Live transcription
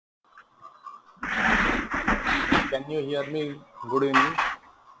Can you hear me? Good evening.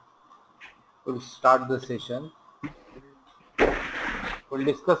 We'll start the session. We'll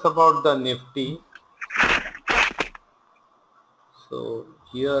discuss about the Nifty. So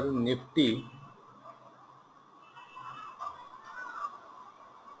here Nifty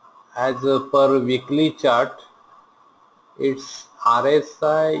as per weekly chart, its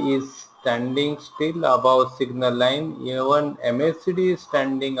RSI is standing still above signal line. Even MACD is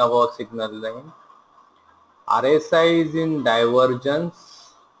standing above signal line. RSI is in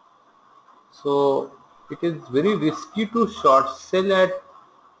divergence. So it is very risky to short sell at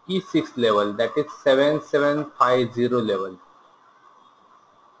E6 level, that is 7750 level.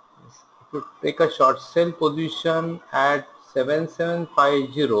 If you take a short sell position at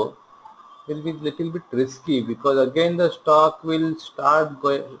 7750, will be little bit risky because again the stock will start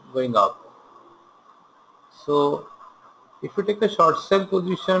going up. So if you take a short sell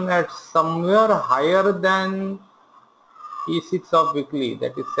position at somewhere higher than E6 of weekly,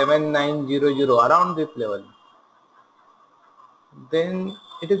 that is 7900, around this level, then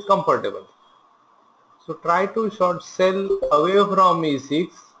it is comfortable. So try to short sell away from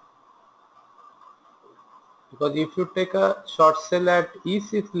E6, because if you take a short sell at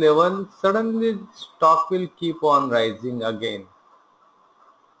E6 level, suddenly stock will keep on rising again,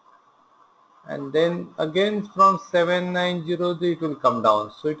 and then again from 790 it will come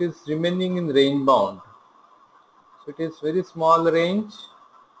down. So it is remaining in range bound. So it is very small range.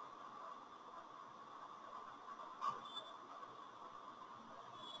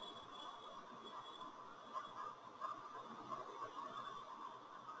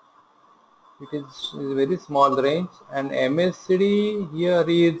 It is a very small range, and MACD here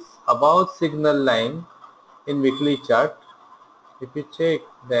is above signal line in weekly chart. If you check,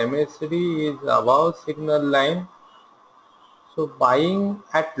 the MACD is above signal line. So buying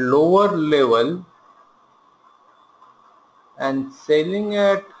at lower level and selling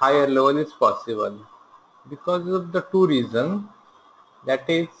at higher level is possible because of the two reasons, that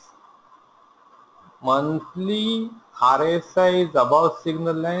is monthly RSI is above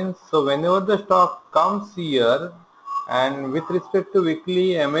signal line. So whenever the stock comes here, and with respect to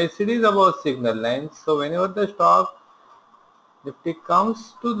weekly, MACD is above signal line. So whenever the stock, if it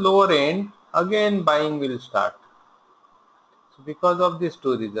comes to lower end, again buying will start. So because of these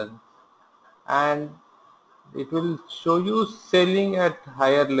two reasons, and it will show you selling at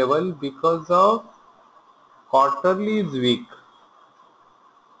higher level because of quarterly is weak.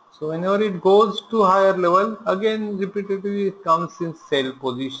 So whenever it goes to higher level, again repeatedly it comes in sell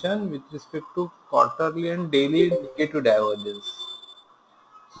position with respect to quarterly and daily indicative divergence.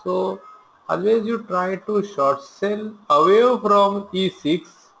 So always you try to short sell away from E6,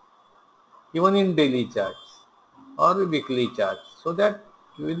 even in daily charts or weekly charts, so that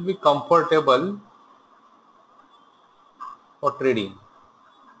you will be comfortable for trading.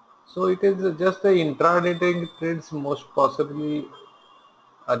 So it is just a intraday trades most possibly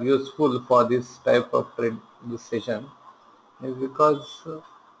are useful for this type of trade, this session, is because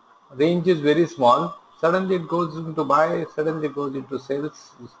range is very small. Suddenly it goes into buy, suddenly it goes into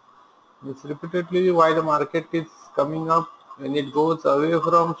sales. It's repeatedly why the market is coming up. When it goes away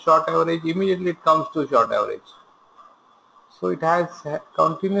from short average, immediately it comes to short average. So it has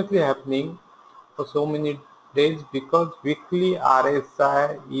continuously happening for so many days because weekly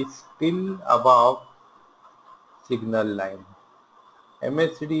RSI is still above signal line.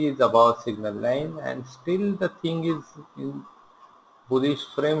 MACD is above signal line, and still the thing is in bullish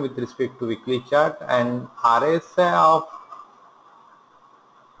frame with respect to weekly chart, and RSI of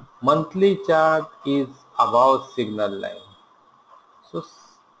monthly chart is above signal line. So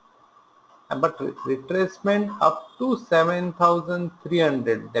but retracement up to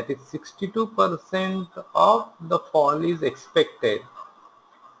 7,300, that is 62% of the fall is expected.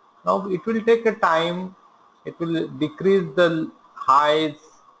 Now it will take a time, it will decrease the highs,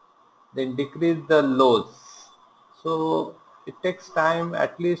 then decrease the lows. So it takes time,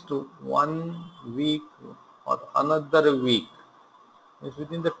 at least 1 week or another week. Means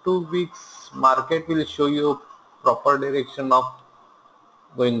within the 2 weeks, market will show you proper direction of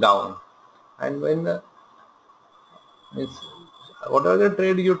going down. And when means whatever the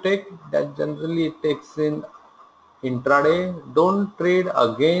trade you take, that generally it takes in intraday. Don't trade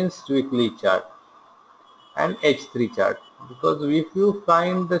against weekly chart and H3 chart, because if you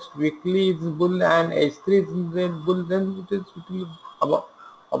find the weekly is bull and H3 is bull, then it will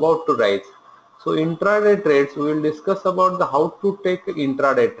about to rise. So intraday trades, we will discuss about the how to take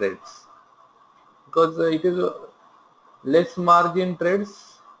intraday trades, because it is less margin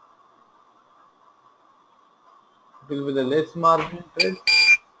trades. It will be the less margin trades.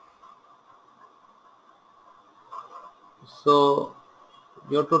 So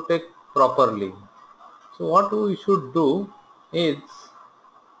you have to take properly. So what we should do is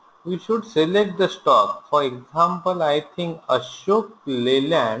we should select the stock. For example, I think Ashok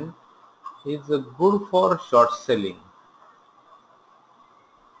Leyland is good for short selling.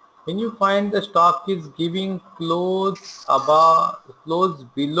 When you find the stock is giving close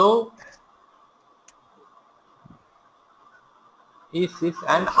below E6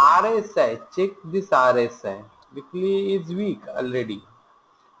 and RSI, check this RSI. Weekly is weak already.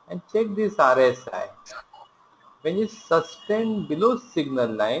 And check this RSI. When it's sustained below signal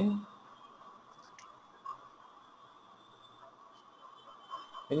line,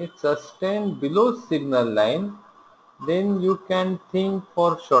 then you can think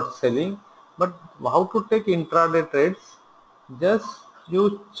for short selling. But how to take intraday trades? Just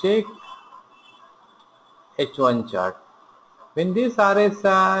you check H1 chart. When this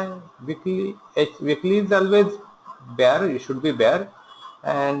RSI weekly is always bear, it should be bear,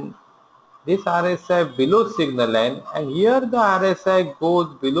 and this RSI below signal line, and here the RSI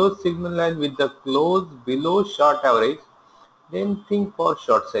goes below signal line with the close below short average, then think for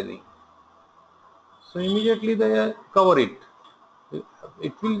short selling. So immediately they cover it.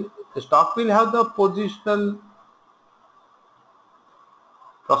 The stock will have the positional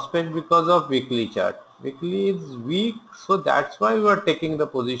prospect because of weekly chart. Weekly is weak, so that's why we are taking the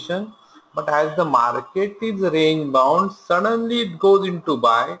position. But as the market is range bound, suddenly it goes into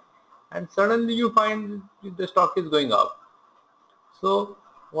buy, and suddenly you find the stock is going up. So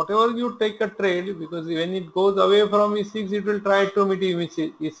whatever you take a trade, because when it goes away from E6, it will try to meet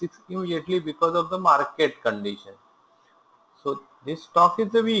E6 immediately because of the market condition. So this stock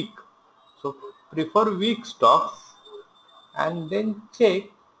is a weak. So prefer weak stocks and then check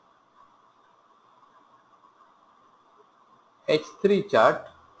H3 chart.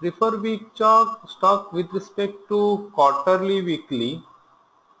 Prefer weak stock with respect to quarterly, weekly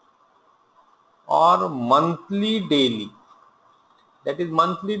or monthly, daily. That is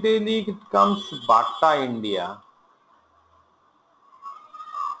monthly, daily, it comes Bata India.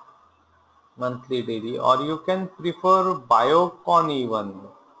 Monthly, daily, or you can prefer Biocon even.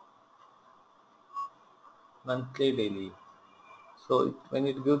 Monthly, daily. So when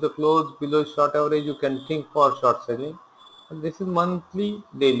it gives the close below short average, you can think for short selling. And this is monthly,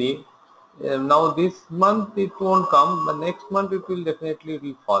 daily. Now this month it won't come, but next month it will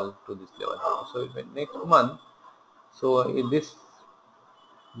definitely fall to this level. So next month, so this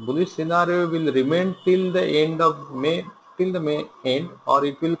bullish scenario will remain till the end of May, till the May end, or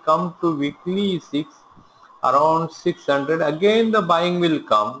it will come to weekly 6 around 600. Again the buying will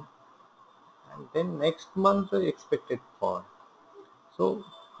come, and then next month the expected fall. So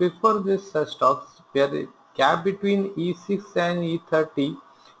prefer this stocks where the gap between E6 and E30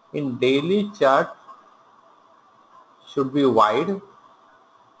 in daily chart should be wide,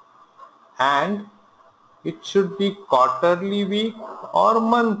 and it should be quarterly week or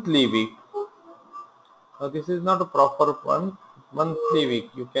monthly week. Now this is not a proper one. Monthly week,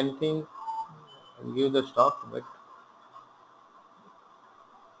 you can think and give the stock, but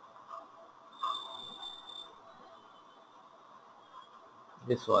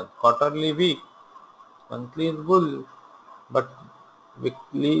this one quarterly week, monthly is bull, but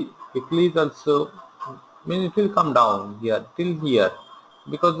weekly is also, it will come down here till here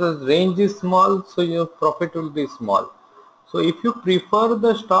because the range is small, so your profit will be small. So if you prefer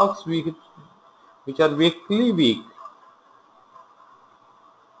the stocks which are weekly week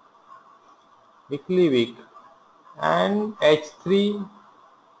and H3.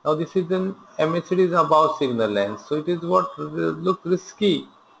 Now this is an MACD is above signal length, so it is what looks risky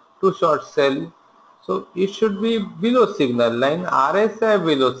to short sell. So it should be below signal line, RSI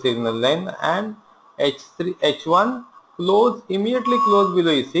below signal line, and H3 H1 immediately close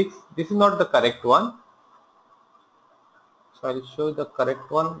below E6. This is not the correct one. So I'll show the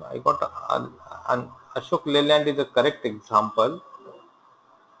correct one. I got an Ashok Leyland is a correct example.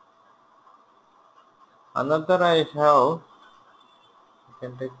 Another I have, you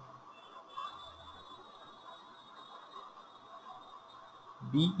can take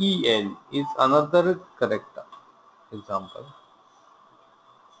BEL is another correct example.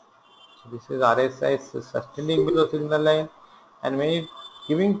 So this is RSI is sustaining below signal line, and when it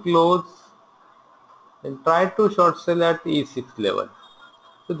giving close, then try to short sell at E6 level.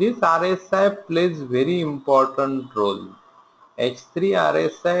 So this RSI plays very important role. H3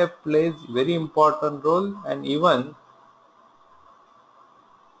 RSI plays very important role, and even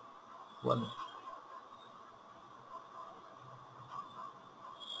one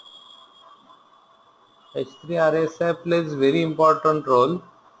H3 RSI plays very important role,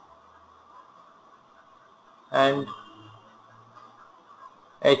 and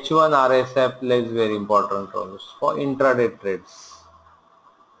H1 RSI plays very important roles for intraday trades.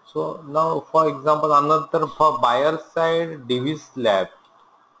 So now, for example, another for buyer side, DV slab.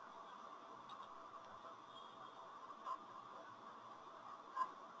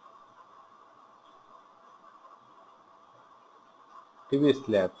 It's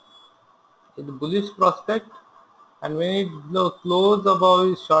bullish prospect, and when it close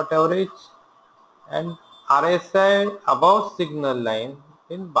above its short average and RSI above signal line,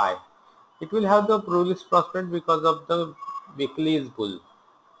 in buy. It will have the bullish prospect because of the weekly is bull.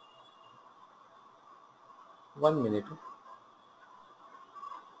 1 minute.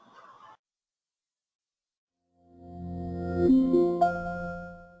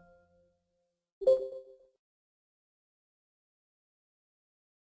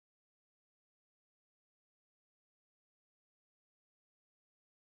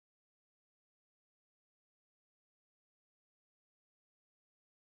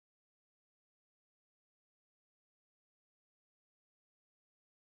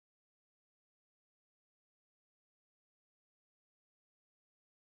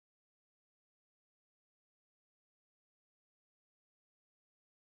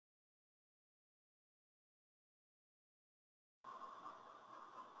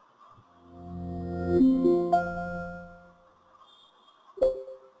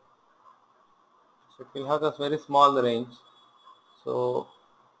 So it will have this very small range. So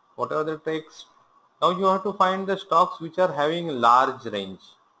whatever the takes, now you have to find the stocks which are having large range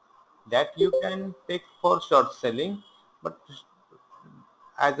that you can take for short selling, but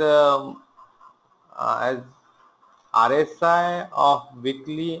as a as RSI of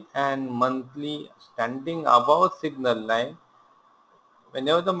weekly and monthly standing above signal line,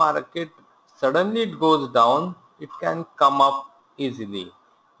 whenever the market suddenly it goes down, it can come up easily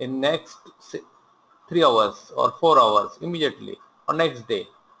in next 3 hours or 4 hours immediately or next day.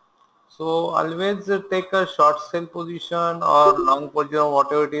 So always take a short sell position or long position,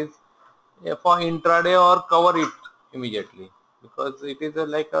 whatever it is, for intraday or cover it immediately, because it is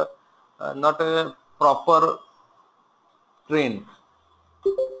like a not a proper trend.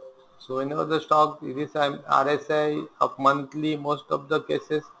 So whenever the stock it is RSI of monthly, most of the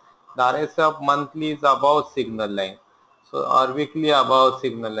cases the RSI of monthly is above signal line. So or weekly above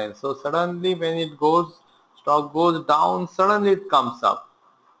signal line. So suddenly when it goes, stock goes down, suddenly it comes up.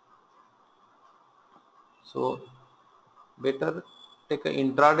 So better take a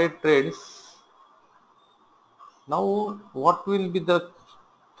intraday trades. Now what will be the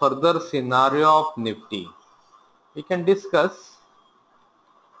further scenario of Nifty? We can discuss.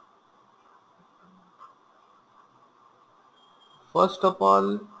 First of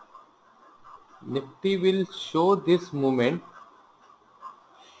all, Nifty will show this movement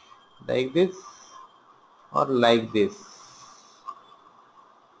like this or like this.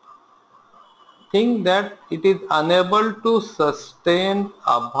 Think that it is unable to sustain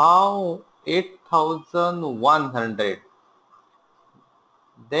above 8,100,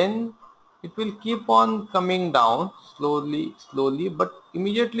 then it will keep on coming down slowly, but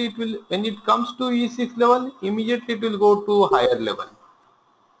immediately it will, when it comes to E6 level, immediately it will go to higher level.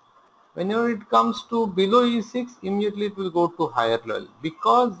 Whenever it comes to below E6, immediately it will go to higher level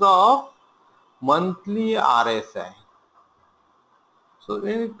because of monthly RSI. So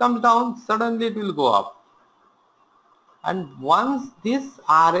when it comes down, suddenly it will go up. And once this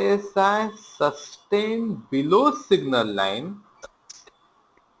RSI sustained below signal line,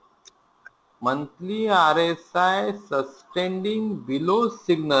 monthly RSI sustaining below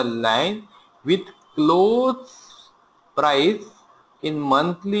signal line with close price in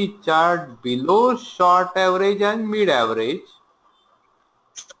monthly chart below short average and mid average,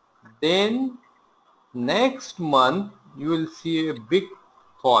 then next month you will see a big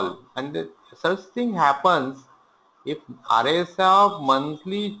fall. And such thing happens if RSI of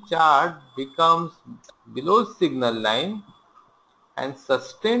monthly chart becomes below signal line and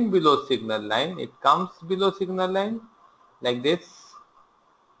sustained below signal line, it comes below signal line like this,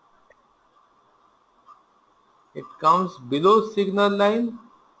 it comes below signal line,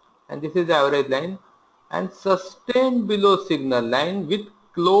 and this is the average line, and sustained below signal line with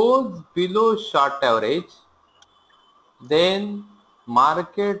close below short average, then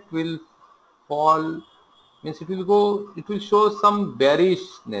market will fall, means it will show some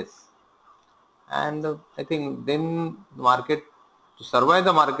bearishness. And I think then market, to survive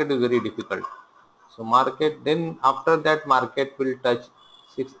the market is very difficult. So market, then after that market will touch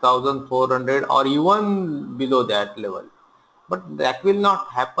 6,400 or even below that level, but that will not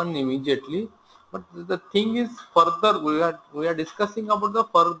happen immediately. But the thing is, further we are discussing about the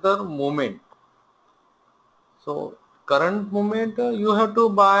further movement. So current moment you have to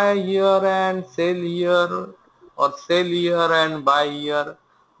buy here and sell here, or sell here and buy here.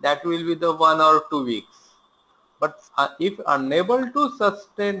 That will be the 1 or 2 weeks. But if unable to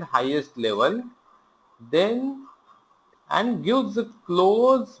sustain highest level, then and gives a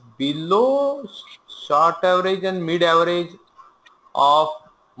close below short average and mid average of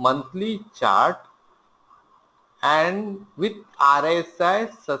monthly chart, and with RSI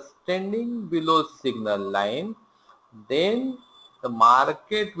sustaining below signal line, then the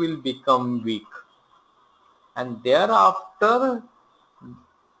market will become weak, and thereafter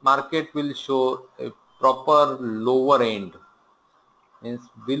market will show a proper lower end, means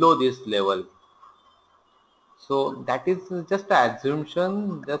below this level. So that is just an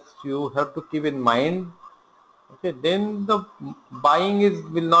assumption, just you have to keep in mind. Okay, then the buying is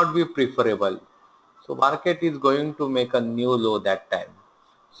will not be preferable. So market is going to make a new low that time.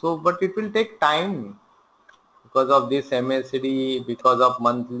 So but it will take time because of this MACD, because of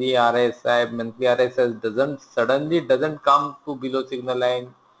monthly RSI. Monthly RSI doesn't come to below signal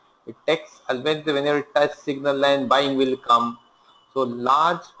line. It takes always, whenever it touches signal line, buying will come. So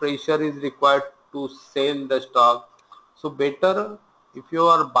large pressure is required to sell the stock. So better if you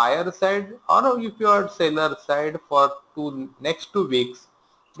are buyer side or if you are seller side for next 2 weeks,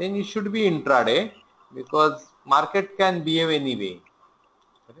 then you should be intraday, because market can behave anyway.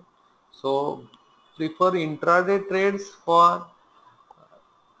 So prefer intraday trades for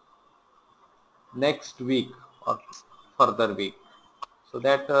next week or further week. So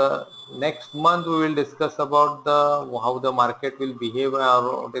that next month we will discuss about the how the market will behave,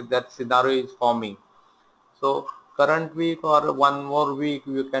 or if that scenario is forming. So current week or one more week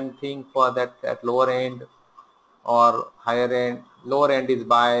you can think for that at lower end or higher end. Lower end is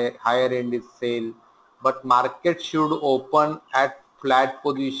buy, higher end is sell, but market should open at flat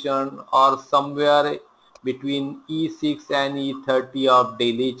position or somewhere between E6 and E30 of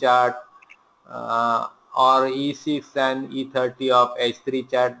daily chart, or E6 and E30 of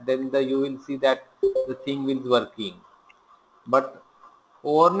H3 chart. Then you will see that the thing will working. But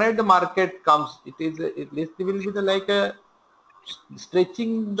overnight the market comes, it will be the like a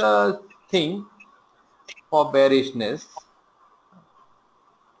stretching the thing for bearishness,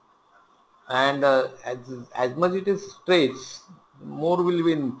 and as much it is stretched, more will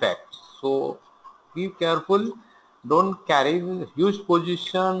be impact. So be careful, don't carry huge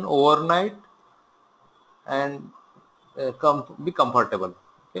position overnight, and be comfortable.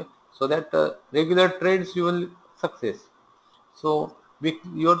 Okay, so that regular trades you will success. So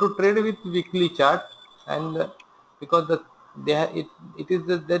you have to trade with weekly chart, and because it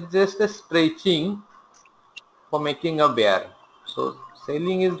is that's just a stretching for making a bear. So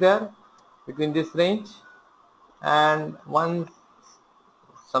selling is there between this range, and once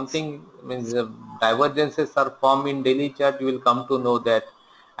something means divergences are formed in daily chart, you will come to know that,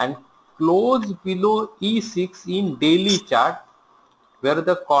 and close below E6 in daily chart, where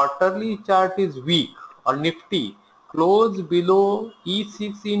the quarterly chart is weak or nifty. Close below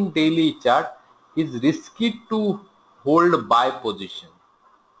E6 in daily chart is risky to hold buy position,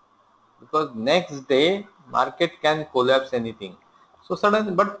 because next day market can collapse anything. So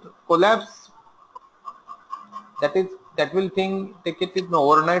sudden but collapse, that will take it in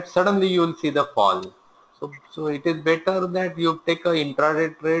overnight, suddenly you will see the fall. So it is better that you take a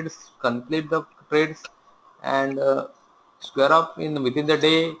intraday trades, complete the trades, and square up in within the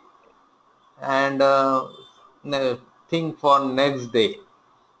day, and think for next day.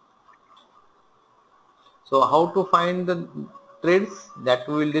 So how to find the trades, that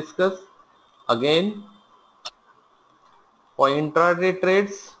we will discuss again. For intraday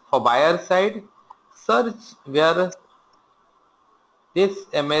trades, for buyer side, search where this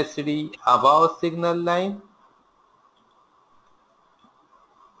MACD above signal line,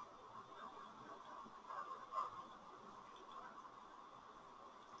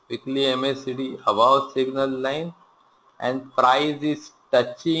 weekly MACD above signal line, and price is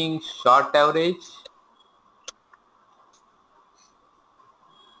touching short average,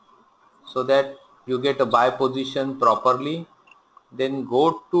 so that you get a buy position properly. Then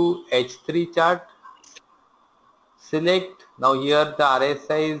go to H3 chart, select. Now here the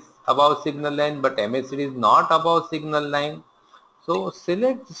RSI is above signal line, but MACD is not above signal line. So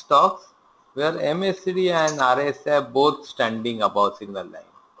select stocks where MACD and RSI are both standing above signal line.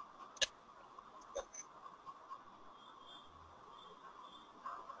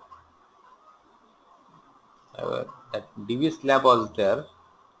 That DV slab was there.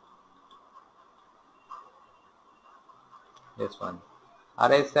 This one.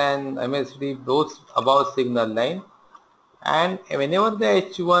 RSI and MACD both above signal line, and whenever the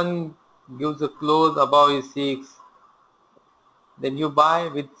H1 gives a close above E6, then you buy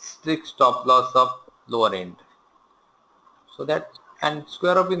with strict stop loss of lower end. So that, and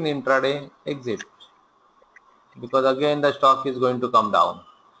square up in the intraday, exit, because again the stock is going to come down.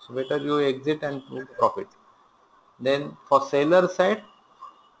 So better you exit and profit. Then for seller side,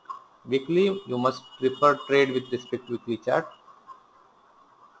 weekly you must prefer trade with respect to weekly chart.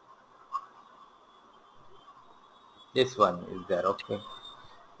 This one is there, okay.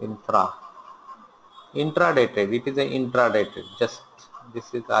 Intraday trade, it is an intraday trade. Just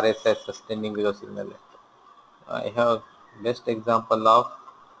this is RSI sustaining below signal. I have best example of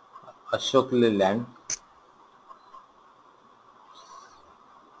Ashok Leyland.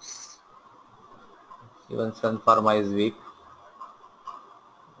 Even Sun Pharma is weak,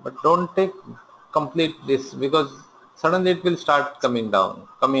 but don't take complete this, because suddenly it will start coming down,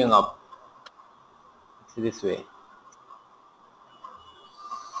 coming up. See this way.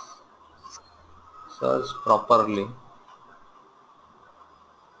 Search properly.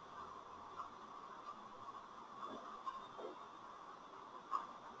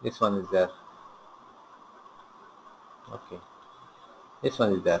 This one is there. Okay. This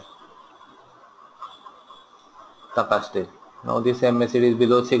one is there. Tata Steel. Now this MACD is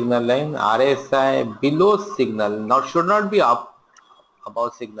below signal line. RSI below signal. Now should not be up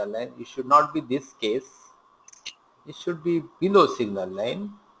above signal line. It should not be this case. It should be below signal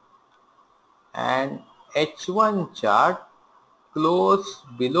line. And H1 chart close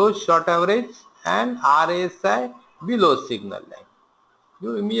below short average and RSI below signal line.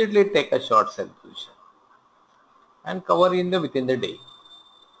 You immediately take a short sell position and cover in the within the day.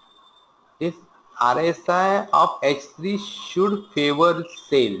 This RSI of H3 should favor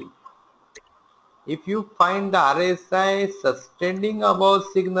sale. If you find the RSI sustaining above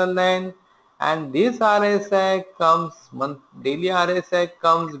signal line and this RSI comes, daily RSI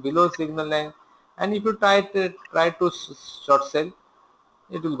comes below signal line, and if you try to short sell,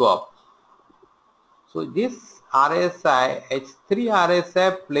 it will go up. So this RSI, H3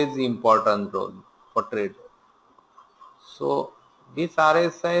 RSI plays important role for trade. So this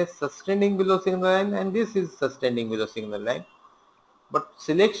RSI is sustaining below signal line and this is sustaining below signal line. But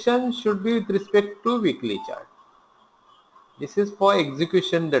selection should be with respect to weekly chart. This is for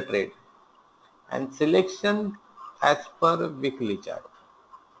execution the trade, and selection as per weekly chart.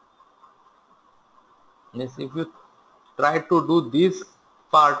 Means if you try to do this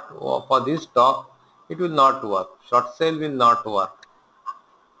part for this stock, it will not work. Short sale will not work.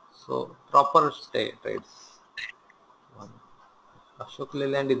 So proper trades. Ashok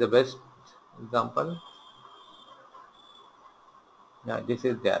Leyland is the best example. Yeah, this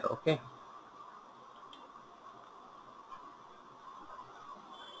is there, okay.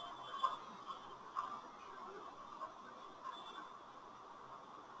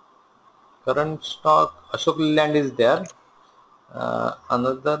 Current stock, Ashok Leyland is there.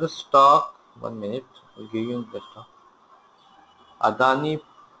 Another stock, 1 minute, I'll give you the stock. Adani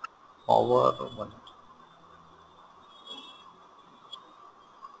Power, 1.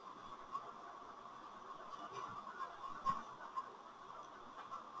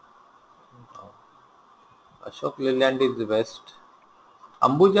 Ashok Leyland is the best.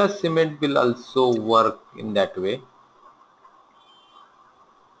 Ambuja Cement will also work in that way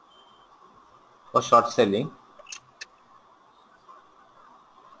for short selling.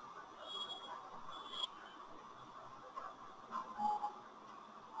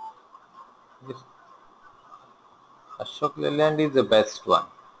 This Ashok Leyland is the best one.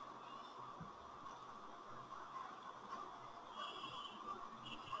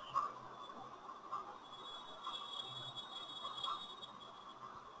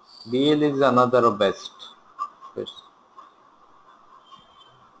 BL is another best.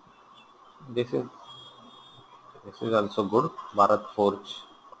 This is also good. Bharat Forge.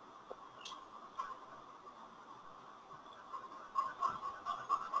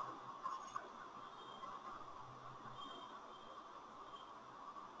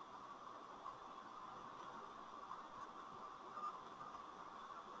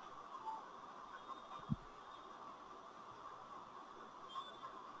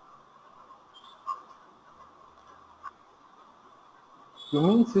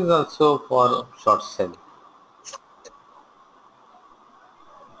 Cummins is also for short sell.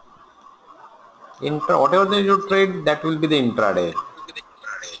 Whatever that you trade, that will be the intraday.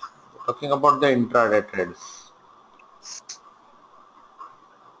 Talking about the intraday trades,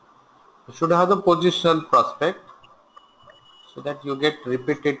 you should have the positional prospect so that you get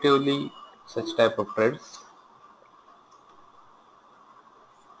repetitively such type of trades.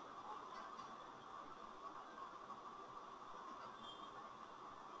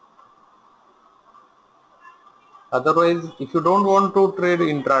 Otherwise, if you don't want to trade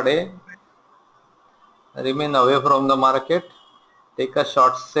intraday, remain away from the market. Take a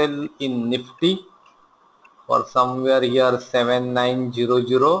short sell in Nifty for somewhere here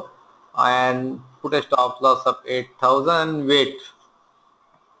 7900 and put a stop loss of 8000 and wait.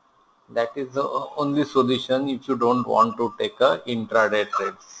 That is the only solution if you don't want to take a intraday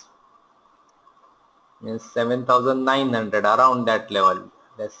trades. Means 7900 around that level.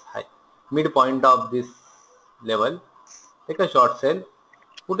 That's high. Midpoint of this level. Take a short sell.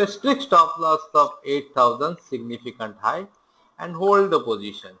 Put a strict stop loss of 8000 significant high and hold the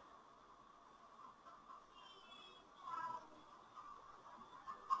position.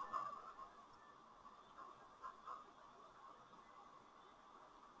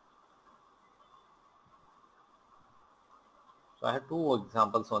 So I have two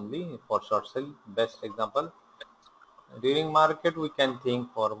examples only for short sell. Best example. During market we can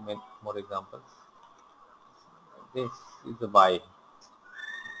think for more examples. This is a buy.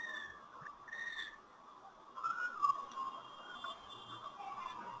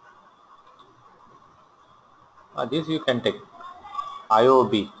 This you can take.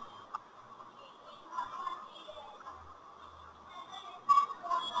 IOB.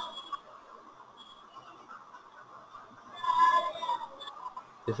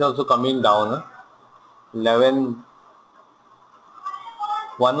 This is also coming down. 11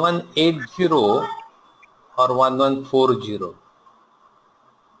 1180 or 1140.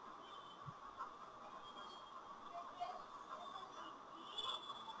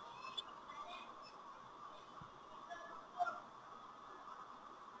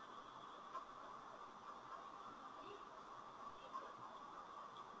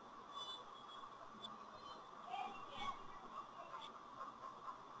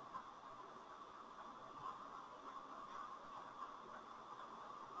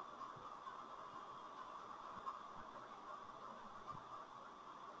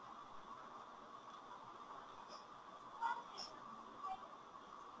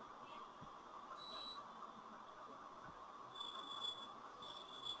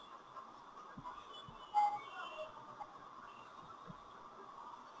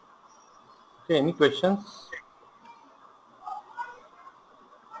 Okay, any questions?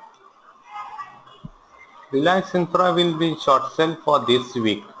 Reliance Infra will be short sell for this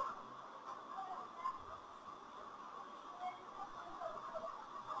week.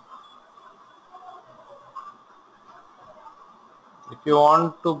 If you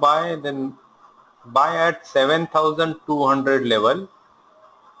want to buy, then buy at 7200 level,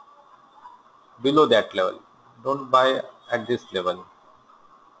 below that level. Don't buy at this level.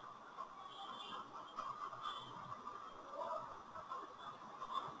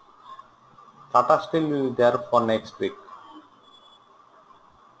 Tata Steel will be there for next week.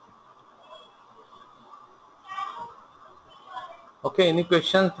 Okay, any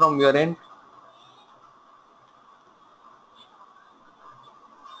questions from your end?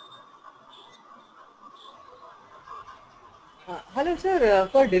 Hello, sir.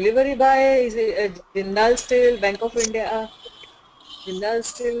 For delivery by, is it Jindal Steel, Bank of India, Jindal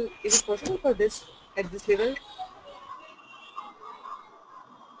Steel, is it possible for this at this level?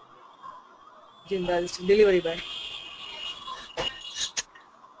 Jindal Steel, delivery by.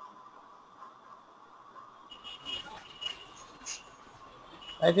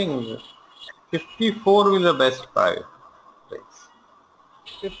 I think 54 will be the best price.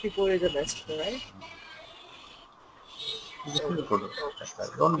 54 is the best, right? This is Okay, good.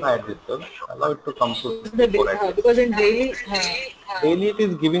 Don't buy at okay. this level. Allow it to come to Because 54 at least. because in daily, Daily it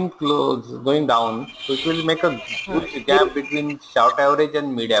is giving close, going down. So it will make a huge daily, gap between short average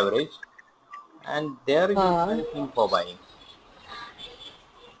and mid average. And there you uh, can think for buying.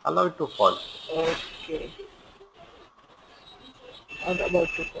 Allow it to fall. okay. About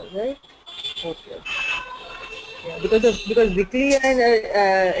to fall, right? Okay, okay. Yeah, because weekly and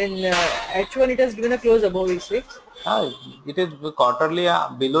in H1 it has given a close above E6. Ah, it is quarterly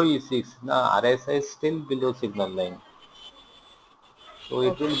below E6. RSI is still below signal line. So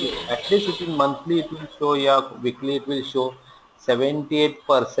it will be, Okay, at least it will monthly it will show, yeah, weekly it will show 78%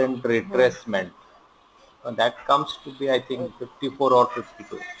 retracement. That comes to be, I think, 54 or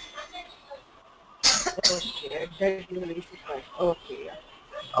 52. okay. That level we should buy. Okay, yeah.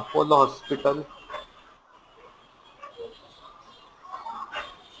 Apollo Hospital,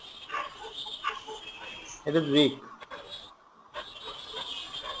 it is weak.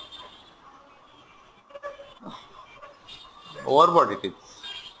 Overbought it is.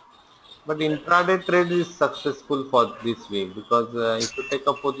 But intraday trade is successful for this week because if you take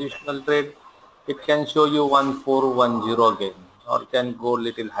a positional trade, it can show you 1410 again or can go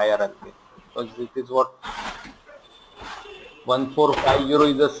little higher again because it is what 1450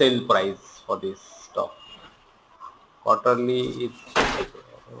 is the sale price for this stock. Quarterly it's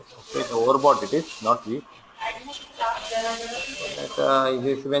okay, overbought it is, not weak. But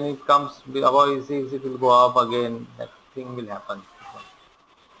this, when it comes above E6, it will go up again. That thing will happen.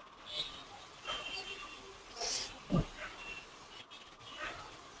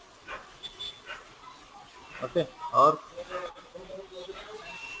 Okay, or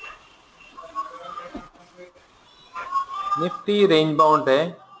Nifty range bound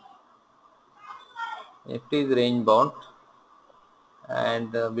है. Nifty is range bound,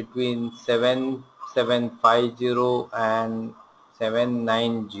 and between 7750 and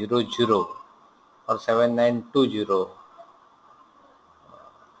 7900 or 7920.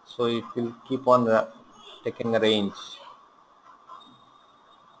 So it will keep on taking a range.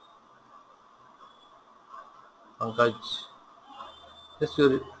 Pankaj, just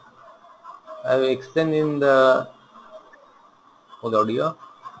I will explain in the audio.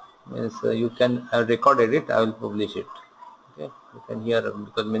 Means you can recorded it. I will publish it. Okay, you can hear,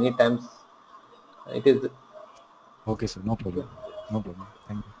 because many times it is Okay, sir. No problem. No problem.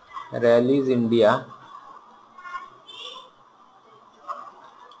 Thank you. rallies India.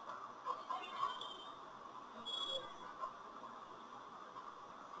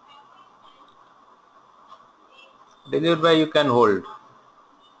 Delivered by you can hold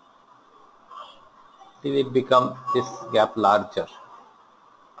till it become this gap larger.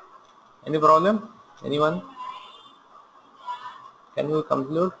 Any problem? Anyone? Can you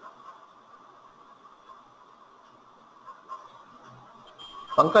conclude?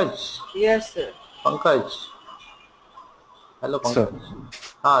 Pankaj. Yes, sir. Pankaj. Hello, Yes, sir.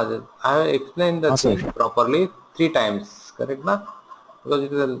 Pankaj. I have explained the Sir. thing properly 3 times, correct na? Because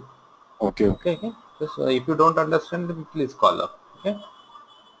it is a Okay. okay. Okay. Just, if you don't understand, then please call up. Okay.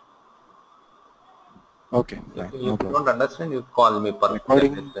 Okay. If Fine. you No problem. don't understand, you call me per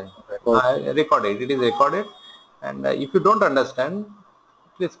Recording. I recorded. It is recorded, and if you don't understand,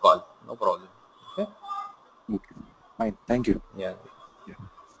 please call. No problem. Okay. Okay. Fine. Thank you. Yeah. Yeah.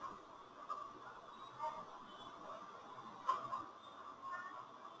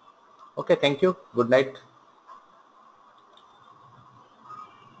 Okay. Thank you. Good night.